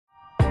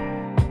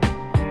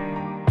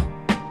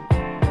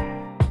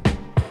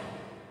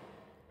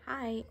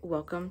Hi,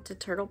 welcome to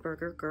Turtle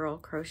Burger Girl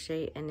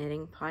Crochet and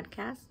Knitting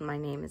Podcast. My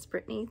name is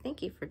Brittany.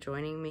 Thank you for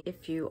joining me.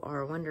 If you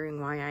are wondering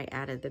why I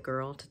added the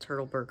girl to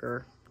Turtle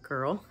Burger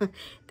Girl,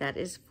 that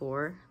is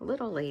for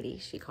little lady.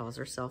 She calls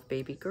herself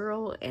Baby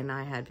Girl, and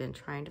I had been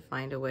trying to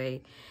find a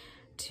way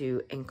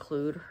to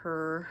include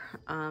her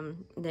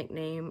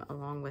nickname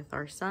along with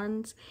our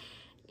sons,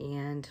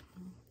 and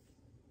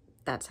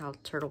that's how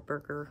Turtle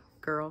Burger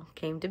Girl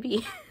came to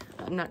be.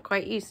 I'm not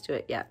quite used to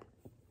it yet.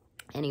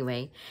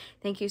 Anyway,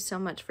 thank you so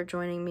much for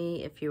joining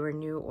me. If you are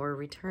new or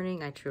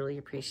returning, I truly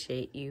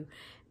appreciate you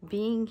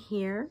being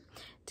here.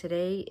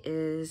 Today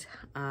is,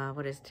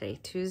 what is today?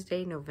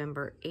 Tuesday,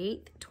 November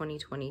 8th,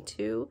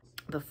 2022.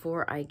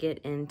 Before I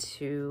get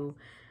into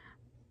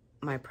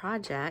my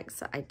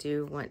projects, I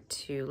do want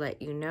to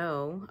let you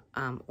know,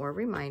 or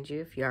remind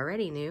you if you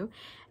already knew,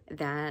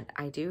 that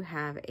I do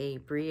have a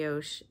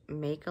brioche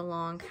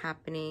make-along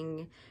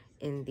happening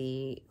in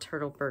the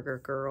Turtle Burger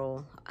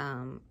Girl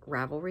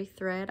Ravelry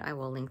thread. I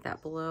will link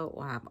that below.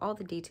 We'll have all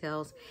the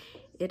details.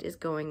 It is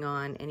going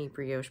on any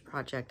brioche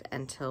project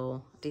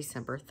until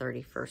December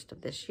 31st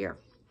of this year.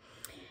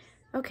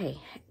 Okay,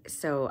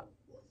 so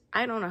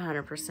I don't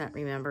 100%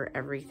 remember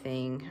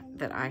everything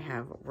that I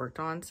have worked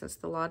on since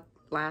the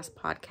last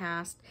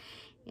podcast.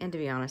 And to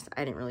be honest,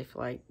 I didn't really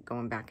feel like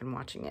going back and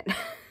watching it.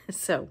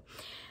 So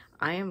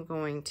I am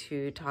going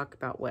to talk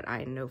about what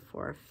I know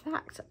for a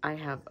fact I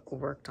have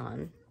worked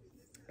on.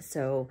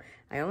 So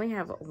I only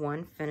have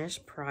one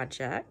finished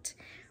project,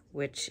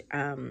 which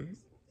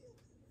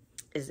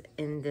is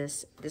in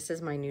this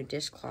is my new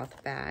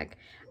dishcloth bag.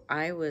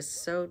 I was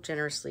so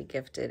generously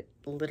gifted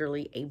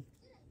literally a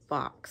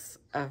box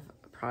of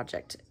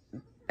project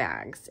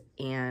bags,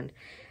 and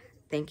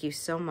thank you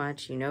so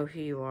much. You know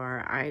who you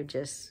are. I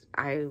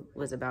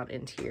was about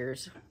in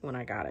tears when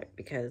I got it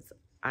because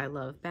I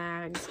love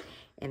bags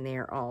and they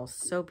are all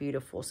so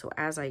beautiful. So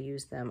as I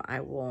use them, I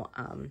will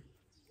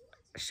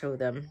show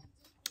them.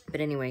 But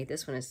anyway,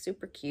 this one is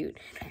super cute.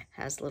 It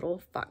has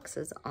little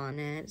foxes on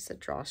it. It's a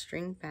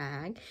drawstring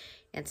bag.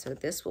 And so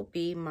this will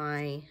be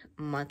my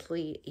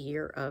monthly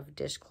year of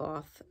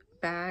dishcloth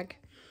bag.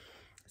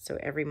 So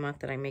every month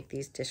that I make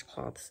these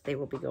dishcloths, they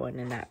will be going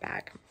in that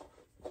bag.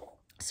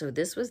 So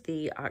this was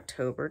the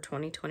October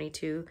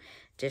 2022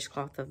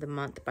 dishcloth of the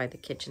month by the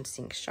Kitchen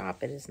Sink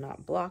Shop. It is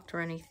not blocked or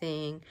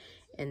anything.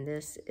 And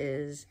this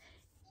is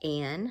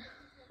Anne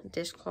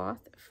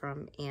dishcloth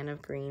from Anne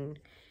of Green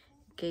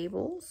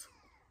Gables.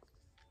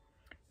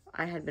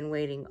 I had been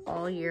waiting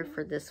all year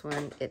for this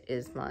one. It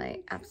is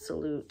my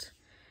absolute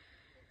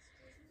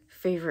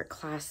favorite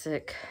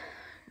classic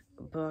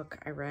book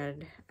I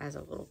read as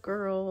a little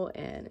girl,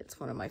 and it's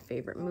one of my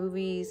favorite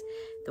movies,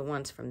 the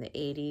ones from the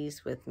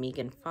 80s with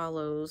Megan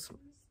Follows.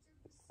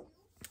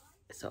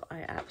 So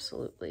I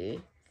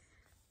absolutely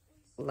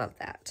love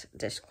that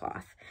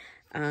dishcloth.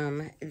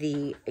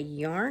 The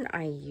yarn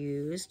I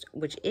used,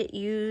 which it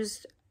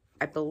used,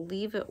 I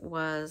believe it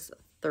was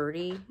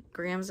 30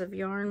 grams of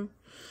yarn.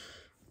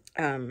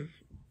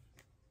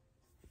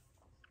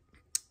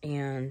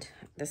 And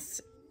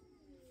this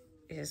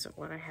is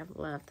what I have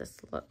left. This is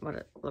what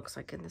it looks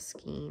like in the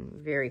skein.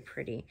 Very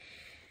pretty.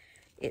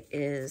 It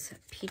is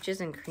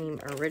Peaches and Cream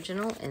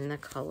Original in the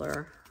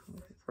color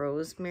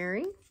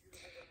Rosemary.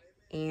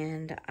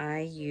 And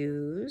I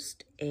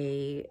used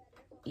a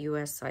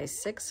US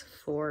size 6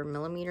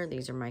 4mm.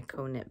 These are my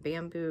co-knit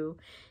bamboo.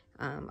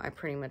 I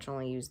pretty much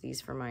only use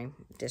these for my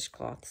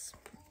dishcloths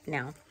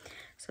now.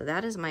 So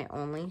that is my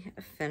only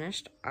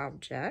finished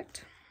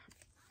object.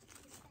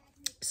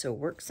 So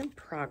works in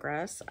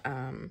progress.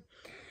 I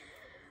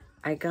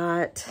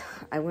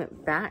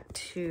went back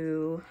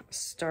to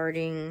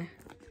starting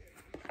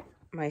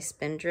my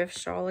Spindrift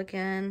Shawl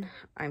again.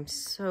 I'm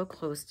so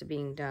close to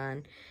being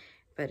done,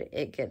 but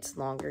it gets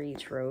longer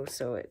each row,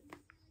 so it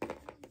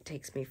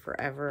takes me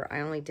forever.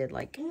 I only did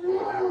like...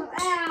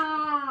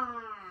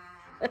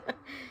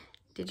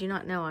 Did you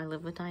not know I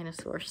live with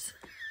dinosaurs?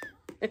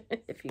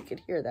 If you could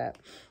hear that,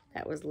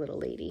 that was little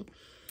lady.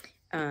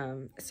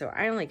 So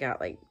I only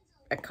got like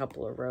a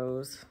couple of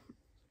rows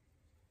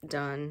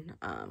done,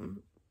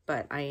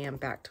 but I am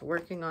back to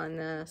working on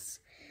this,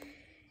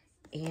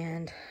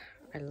 and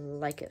I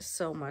like it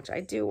so much. I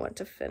do want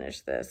to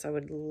finish this. I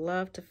would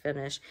love to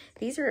finish.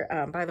 These are,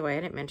 by the way,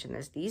 I didn't mention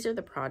this. These are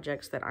the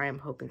projects that I am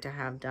hoping to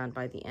have done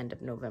by the end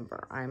of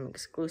November. I'm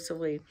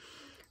exclusively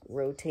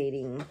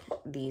rotating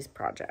these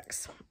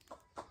projects.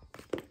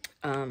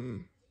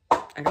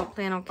 I don't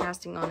plan on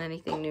casting on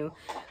anything new,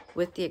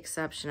 with the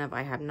exception of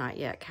I have not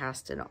yet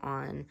casted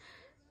on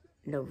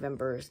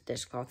November's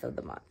dishcloth of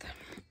the month,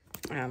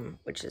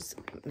 which is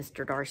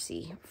Mr.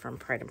 Darcy from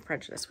Pride and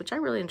Prejudice, which I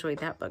really enjoyed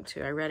that book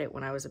too. I read it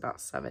when I was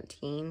about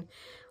 17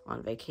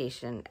 on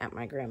vacation at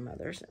my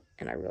grandmother's,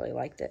 and I really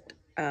liked it.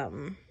 Yeah,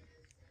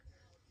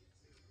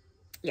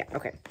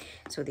 okay.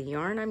 So the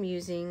yarn I'm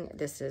using,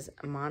 this is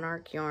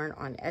MonarchYarn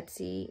on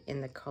Etsy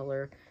in the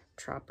color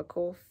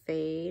Tropical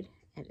Fade.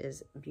 It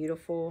is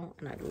beautiful,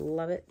 and I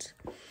love it.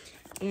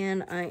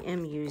 And I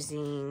am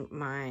using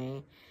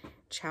my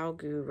Chow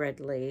Gu Red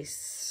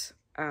Lace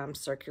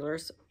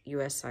circulars,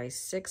 US size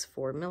 6,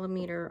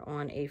 4mm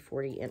on a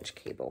 40-inch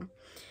cable.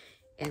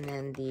 And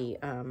then the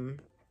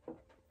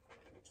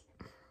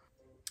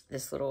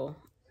this little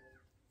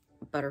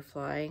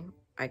butterfly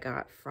I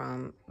got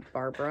from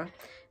Barbara,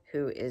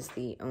 who is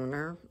the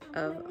owner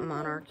of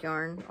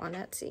MonarchYarn on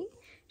Etsy.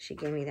 She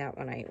gave me that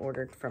when I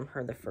ordered from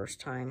her the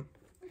first time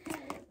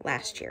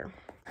last year.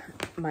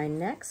 My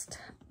next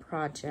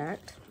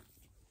project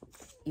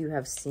you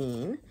have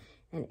seen,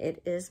 and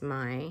it is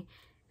my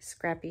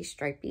Scrappy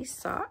Stripey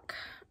sock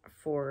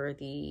for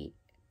the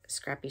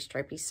Scrappy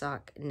Stripey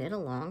sock knit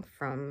along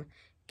from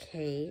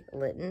Kay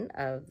Litton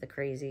of the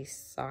Crazy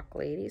Sock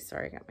Lady.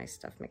 Sorry, I got my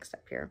stuff mixed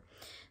up here.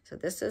 So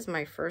this is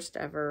my first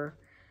ever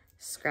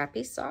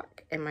Scrappy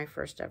sock and my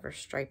first ever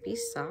Stripey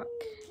sock,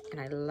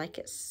 and I like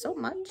it so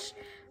much.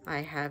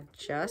 I have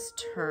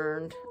just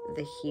turned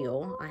the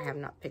heel. I have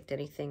not picked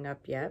anything up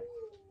yet.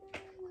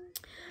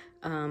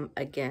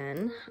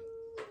 Again,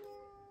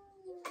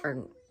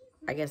 or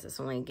I guess it's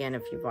only again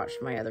if you've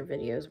watched my other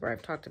videos where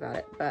I've talked about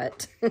it,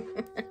 but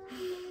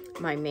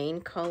my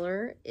main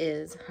color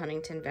is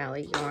Huntington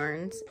Valley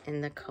Yarns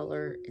in the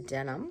color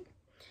Denim.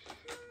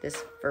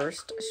 This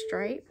first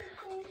stripe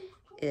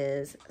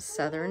is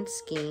Southern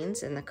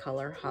Skeins in the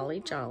color Holly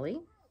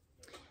Jolly.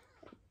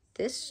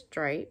 This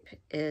stripe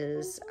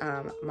is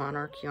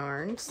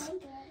MonarchYarns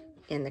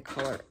in the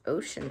color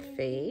Ocean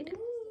Fade.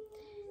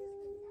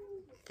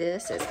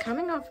 This is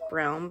coming off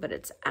brown, but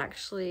it's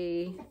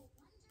actually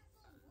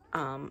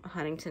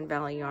Huntington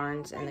Valley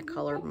Yarns in the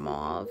color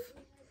Mauve.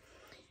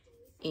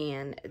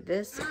 And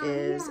this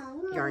is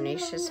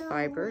Yarnaceous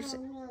Fibers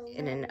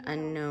in an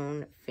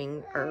unknown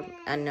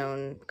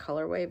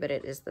colorway, but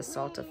it is the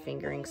Salta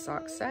Fingering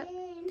sock set.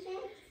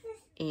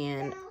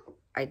 And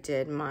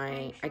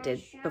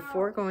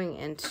before going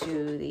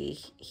into the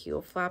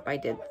heel flap, I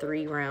did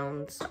 3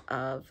 rounds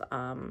of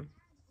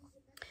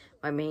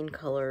my main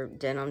color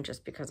Denim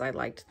just because I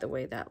liked the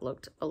way that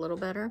looked a little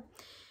better.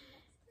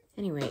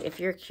 Anyway, if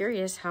you're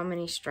curious how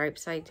many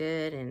stripes I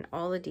did and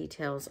all the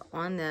details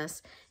on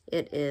this,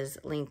 it is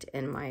linked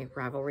in my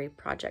Ravelry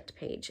project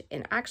page.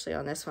 And actually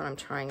on this one, I'm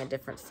trying a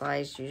different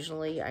size.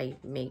 Usually I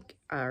make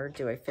or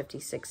do a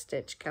 56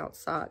 stitch count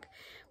sock,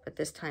 but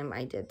this time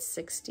I did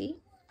 60.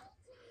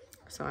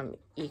 So I'm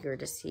eager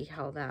to see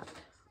how that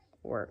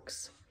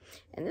works.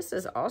 And this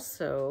is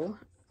also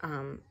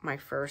my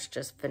first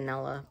just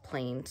vanilla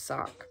plain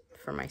sock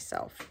for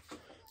myself.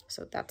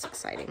 So that's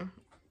exciting.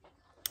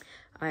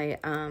 I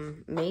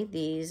made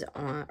these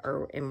on,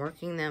 or am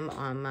working them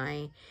on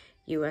my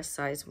US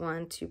size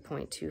 1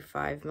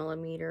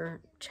 2.25mm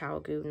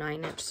ChowGoo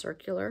 9-inch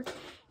circular,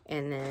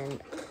 and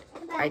then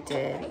I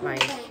did my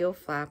heel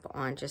flap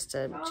on just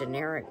a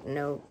generic,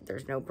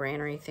 there's no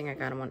brand or anything. I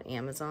got them on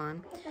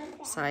Amazon,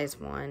 size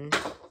 1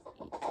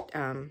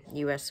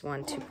 US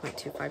 1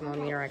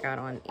 2.25mm. I got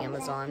on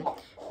Amazon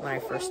when I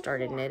first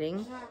started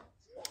knitting.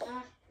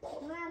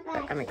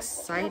 But I'm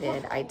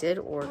excited. I did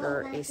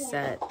order a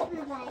set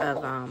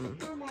of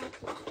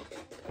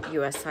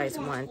US size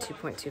 1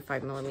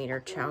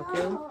 2.25mm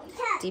ChowGoo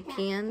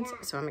DPNs,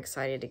 so I'm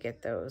excited to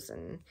get those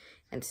and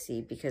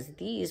see, because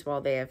these,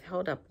 while they have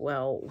held up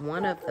well,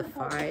 one of the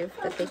 5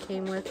 that they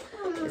came with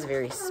is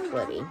very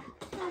splitty,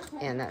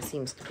 and that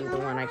seems to be the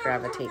one I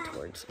gravitate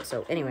towards.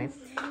 So anyway,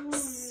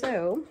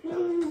 so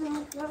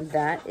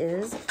that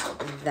is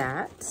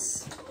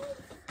that.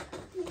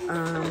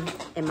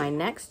 And my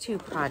next 2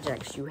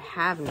 projects you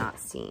have not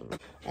seen,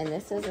 and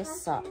this is a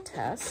sock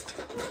test.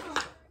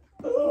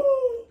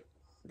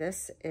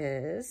 This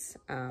is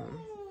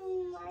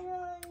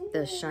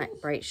the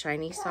Bright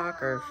Shiny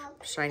sock, or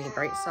Shiny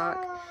Bright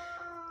sock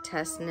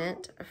test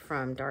knit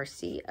from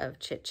Darcy of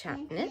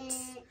Chitchat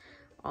Knits.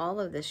 All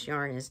of this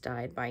yarn is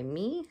dyed by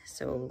me,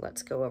 so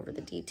let's go over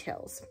the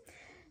details.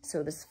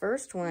 So this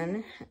first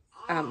one,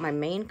 my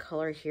main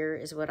color here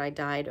is what I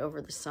dyed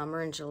over the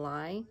summer in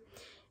July.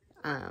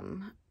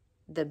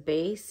 The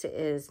base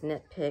is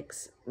Knit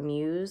Picks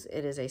Muse.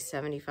 It is a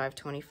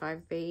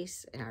 75-25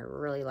 base, and I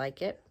really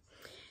like it.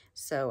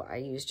 So I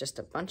used just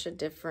a bunch of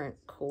different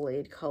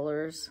Kool-Aid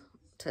colors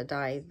to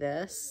dye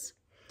this,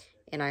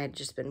 and I had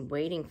just been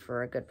waiting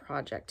for a good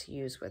project to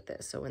use with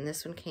this. So when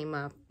this one came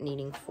up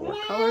needing 4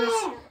 colors,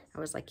 I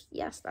was like,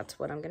 yes, that's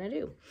what I'm gonna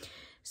do.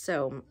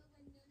 So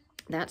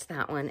that's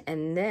that one.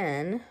 And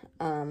then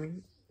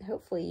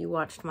hopefully you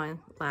watched my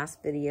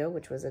last video,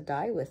 which was a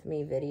dye with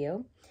me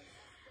video.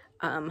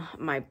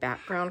 My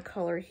background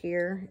color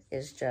here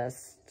is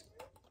just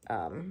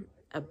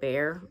a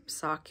Bear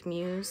sock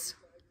Muse,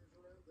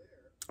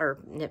 or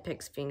Knit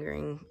Picks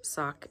Fingering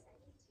sock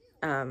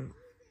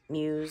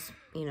Muse,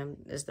 you know,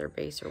 is their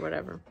base or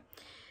whatever.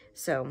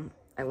 So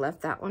I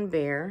left that one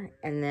bare,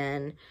 and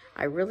then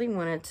I really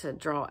wanted to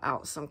draw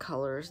out some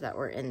colors that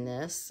were in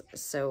this.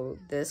 So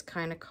this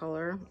kind of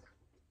color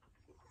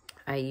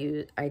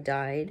I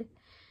dyed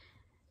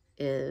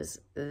is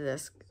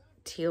this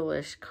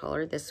tealish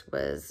color. This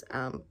was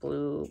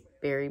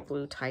Berry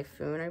Blue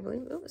Typhoon, I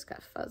believe. Oh, it's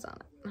got fuzz on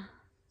it.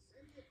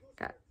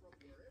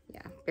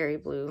 Yeah, Berry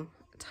Blue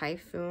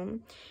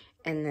Typhoon.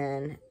 And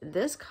then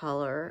this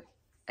color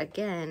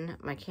again,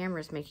 my camera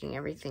is making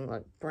everything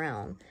look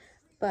brown,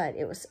 but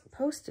it was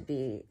supposed to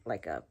be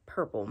like a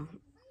purple.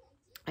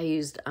 I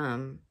used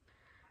wild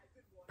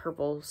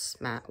purple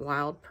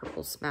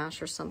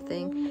smash or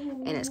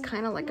something, and it's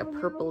kind of like a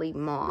purpley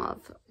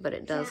mauve, but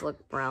it does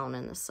look brown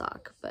in the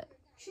sock, but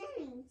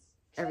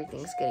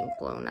everything's getting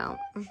blown out.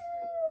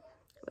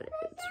 But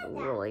it's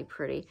really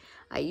pretty.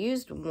 I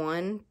used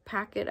one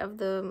packet of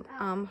the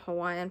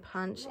Hawaiian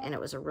Punch, and it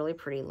was a really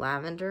pretty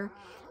lavender.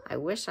 I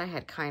wish I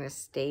had kind of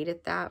stayed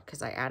at that,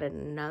 because I added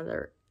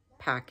another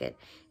packet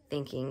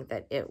thinking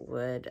that it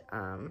would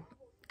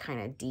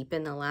kind of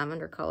deepen the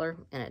lavender color,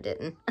 and it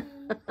didn't.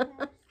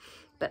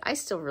 But I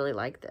still really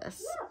like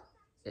this.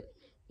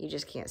 You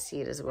just can't see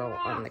it as well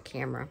on the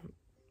camera.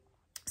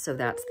 So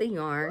that's the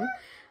yarn.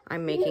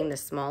 I'm making the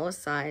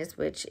smallest size,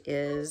 which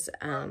is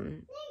a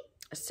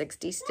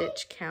 60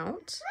 stitch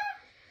count.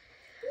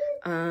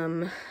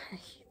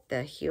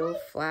 The heel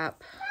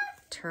flap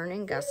turn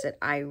and gusset.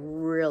 I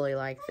really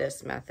like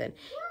this method.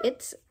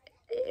 It's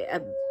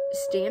a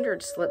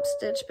standard slip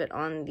stitch, but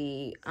on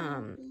the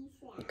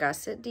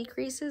gusset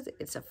decreases,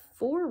 it's a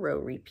 4-row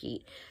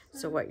repeat.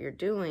 So what you're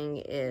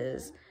doing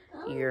is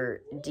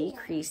you're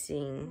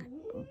decreasing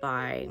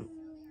by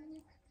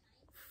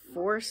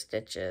 4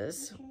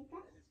 stitches,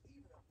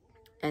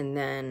 and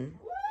then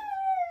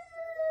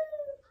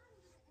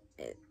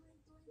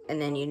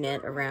you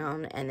knit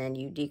around, and then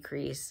you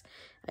decrease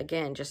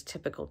again, just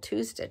typical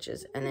 2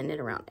 stitches, and then knit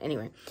around.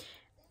 Anyway,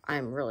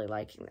 I'm really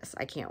liking this.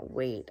 I can't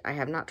wait. I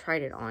have not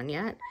tried it on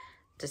yet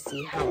to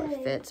see how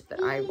it fits, but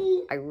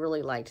I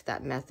really liked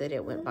that method.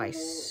 It went by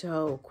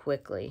so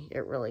quickly.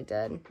 It really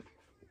did.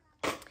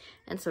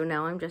 And so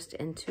now I'm just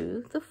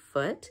into the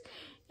foot,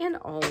 and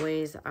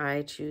always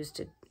I choose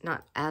to,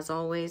 not as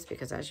always,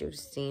 because as you've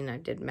seen, I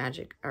did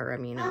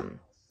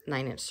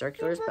 9-inch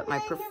circulars, but my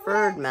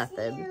preferred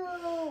method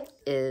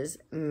is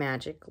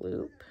magic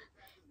loop.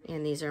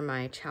 And these are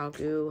my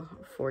ChowGoo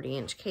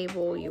 40-inch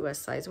cable, US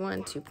size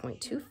 1,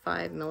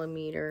 2.25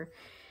 millimeter.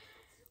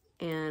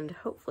 And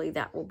hopefully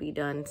that will be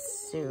done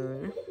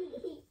soon.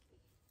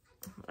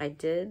 I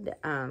didn't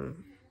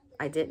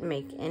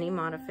make any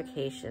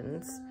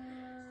modifications.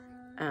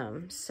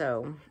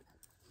 So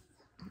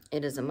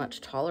it is a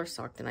much taller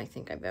sock than I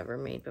think I've ever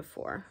made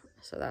before.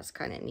 So that's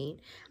kind of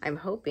neat. I'm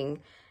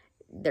hoping,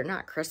 they're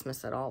not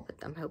Christmas at all, but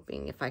I'm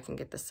hoping if I can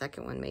get the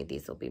second one made,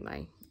 these will be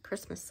my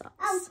Christmas socks.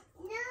 Oh,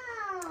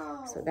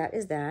 no. So that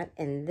is that.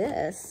 And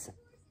that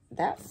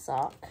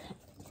sock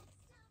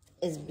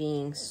is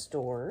being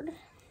stored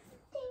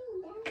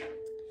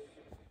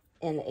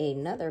in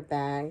another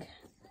bag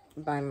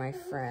by my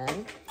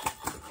friend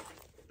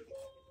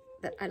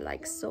that I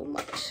like so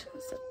much.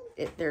 So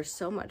there's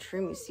so much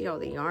room. You see all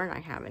the yarn I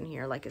have in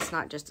here. Like, it's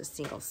not just a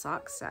single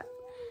sock set.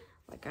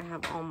 Like, I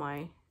have all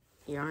my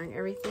yarn,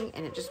 everything,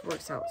 and it just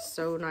works out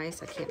so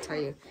nice. I can't tell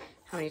you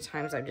how many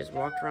times I've just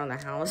walked around the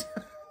house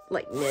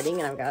like knitting,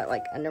 and I've got it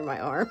like under my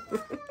arm.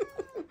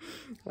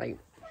 Like,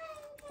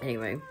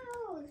 anyway,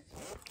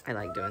 I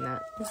like doing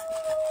that.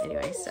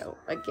 Anyway, so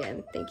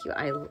again, thank you.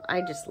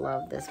 I just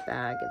love this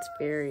bag. It's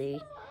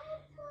very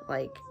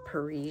like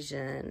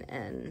Parisian,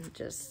 and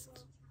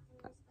just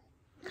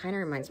kind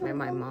of reminds me of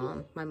my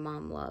mom. My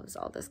mom loves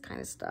all this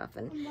kind of stuff,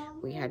 and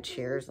we had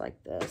chairs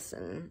like this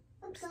and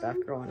stuff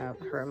growing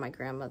up, her and my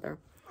grandmother.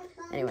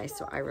 Anyway,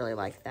 so I really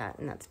like that,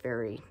 and that's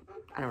very,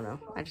 I don't know,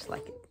 I just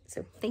like it.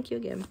 So thank you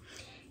again.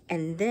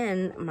 And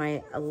then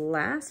my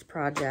last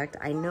project,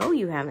 I know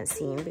you haven't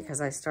seen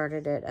because I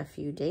started it a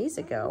few days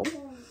ago.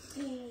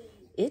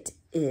 It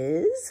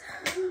is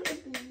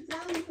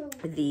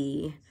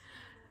the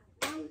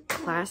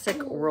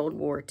classic World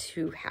War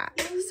II hat.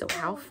 So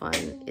how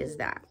fun is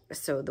that?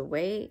 So the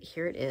way,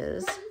 here it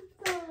is.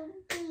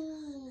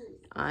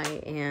 I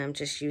am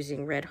just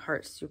using Red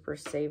Heart Super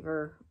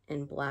Saver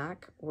in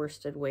black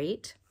worsted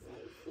weight.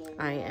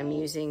 I am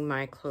using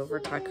my Clover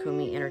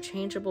Takumi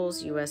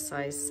Interchangeables US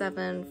size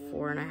 7,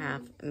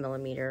 4.5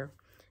 millimeter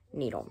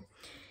needle.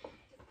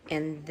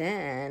 And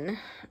then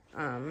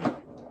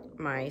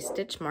my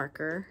stitch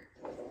marker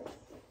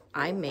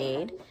I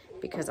made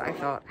because I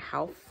thought,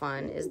 how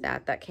fun is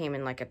that? That came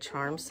in like a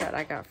charm set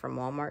I got from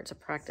Walmart to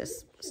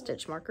practice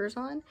stitch markers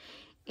on.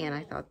 And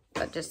I thought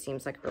that just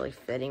seems like really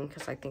fitting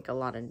because I think a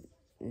lot of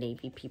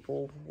Navy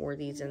people wore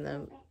these in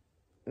the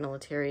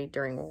military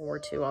during World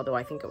War II, although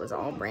I think it was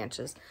all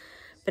branches.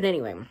 But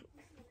anyway,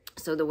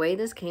 so the way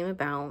this came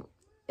about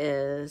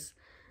is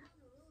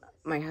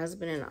my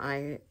husband and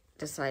I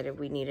decided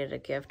we needed a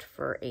gift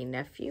for a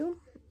nephew.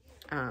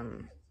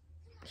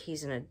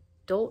 He's an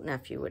adult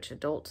nephew, which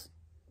adults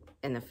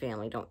in the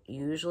family don't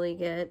usually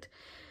get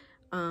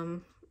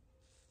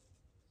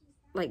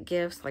like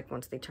gifts, like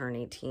once they turn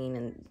 18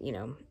 and, you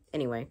know,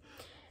 anyway.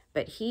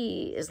 But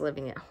he is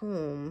living at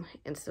home,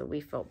 and so we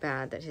felt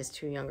bad that his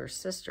 2 younger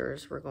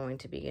sisters were going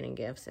to be getting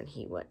gifts and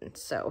he wouldn't.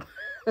 So,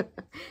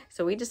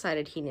 so we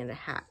decided he needed a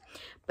hat.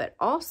 But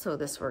also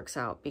this works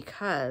out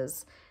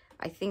because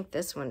I think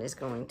this one is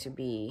going to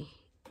be,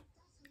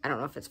 I don't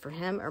know if it's for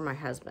him or my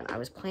husband. I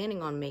was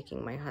planning on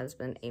making my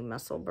husband a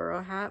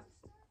Musselboro hat,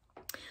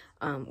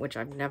 which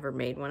I've never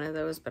made one of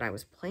those, but I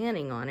was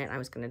planning on it. I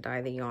was going to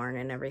dye the yarn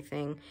and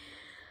everything.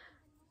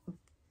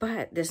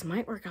 But this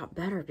might work out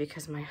better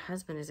because my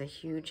husband is a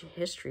huge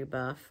history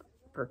buff,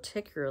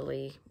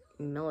 particularly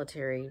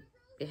military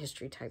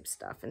history type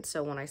stuff. And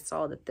so when I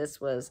saw that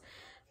this was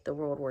the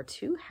World War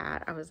II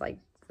hat, I was like,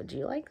 would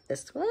you like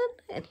this one?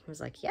 And he was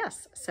like,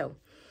 yes. So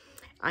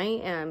I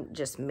am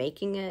just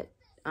making it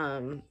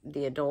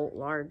the adult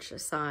large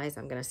size.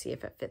 I'm going to see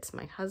if it fits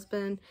my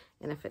husband.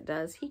 And if it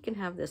does, he can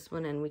have this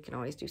one and we can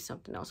always do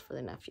something else for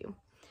the nephew.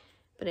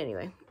 But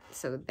anyway,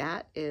 so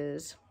that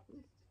is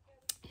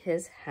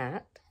his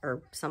hat,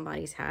 or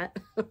somebody's hat.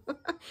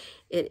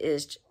 It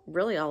is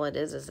really, all it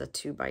is a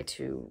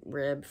 2x2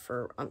 rib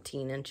for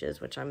umpteen inches,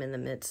 which I'm in the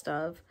midst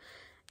of.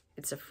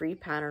 It's a free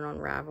pattern on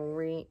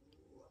Ravelry.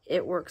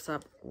 It works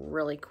up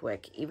really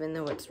quick, even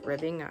though it's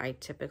ribbing. I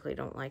typically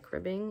don't like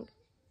ribbing,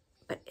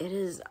 but it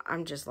is,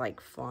 I'm just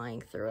like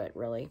flying through it,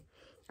 really.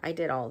 I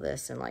did all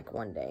this in like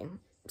one day,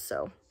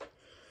 so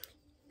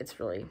it's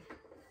really,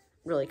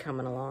 really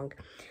coming along.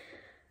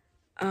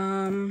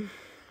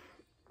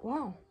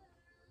 Wow.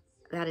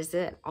 That is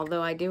it.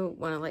 Although I do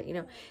want to let you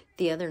know,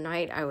 the other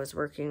night I was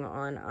working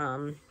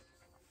on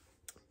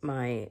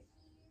my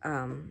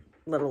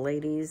little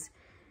lady's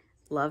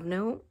love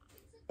note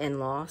and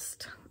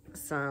lost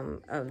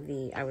some of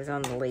the, I was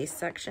on the lace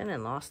section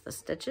and lost the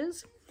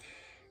stitches.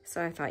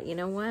 So I thought, you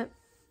know what?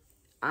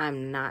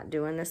 I'm not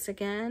doing this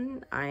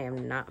again. I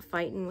am not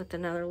fighting with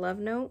another love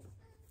note.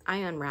 I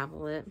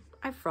unraveled it.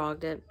 I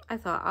frogged it. I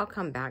thought I'll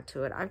come back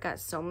to it. I've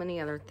got so many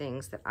other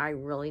things that I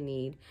really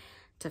need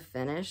to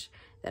finish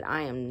that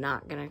I am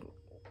not gonna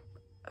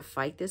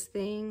fight this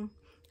thing.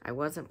 I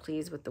wasn't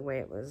pleased with the way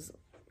it was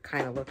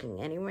kind of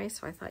looking anyway,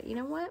 so I thought, you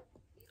know what,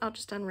 I'll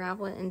just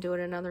unravel it and do it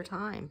another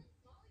time.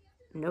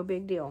 No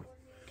big deal.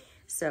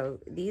 So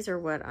these are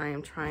what I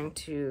am trying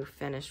to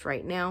finish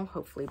right now,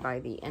 hopefully by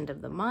the end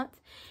of the month,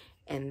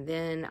 and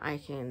then I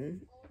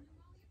can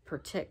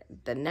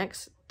the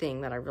next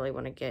thing that I really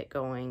want to get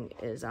going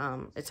is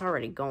it's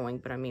already going,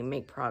 but I mean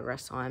make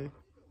progress on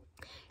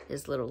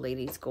his little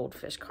lady's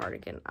goldfish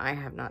cardigan. I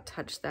have not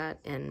touched that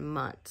in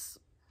months,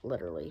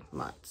 literally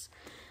months.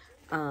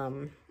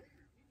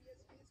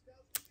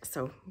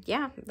 So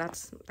yeah,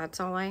 that's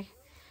all I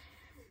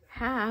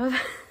have.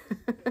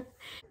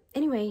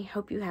 Anyway,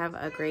 hope you have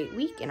a great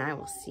week, and I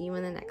will see you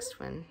in the next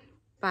one.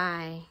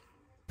 Bye.